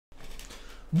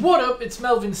What up, it's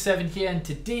Melvin7 here, and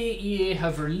today EA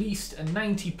have released a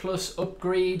 90 plus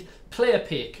upgrade player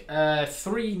pick.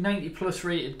 3 90 plus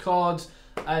rated cards,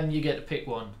 and you get to pick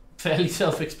one. Fairly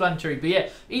self-explanatory, but yeah,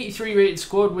 83 rated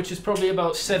squad, which is probably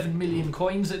about 7 million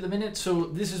coins at the minute. So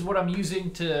this is what I'm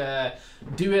using to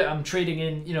do it. I'm trading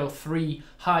in, you know, 3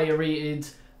 higher rated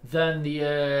than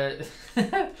the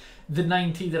the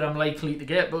 90 that I'm likely to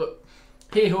get, but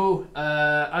hey ho,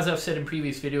 as I've said in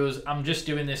previous videos, I'm just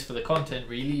doing this for the content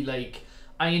really. Like,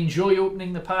 I enjoy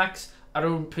opening the packs. I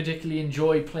don't particularly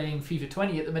enjoy playing FIFA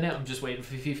 20 at the minute. I'm just waiting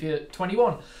for FIFA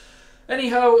 21.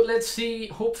 Anyhow, let's see.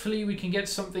 Hopefully we can get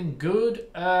something good.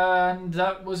 And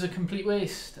that was a complete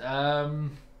waste. I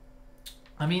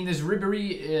mean, there's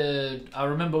Ribery. I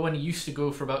remember when he used to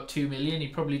go for about 2 million. He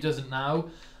probably doesn't now.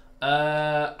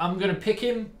 I'm going to pick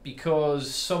him because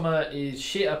Summer is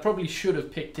shit. I probably should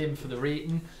have picked him for the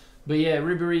rating. But yeah,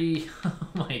 Ribery, oh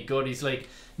my god, he's like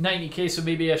 90k, so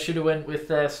maybe I should have went with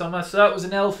Summer. So that was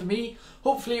an L for me.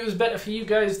 Hopefully it was better for you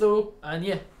guys though. And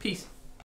yeah, peace.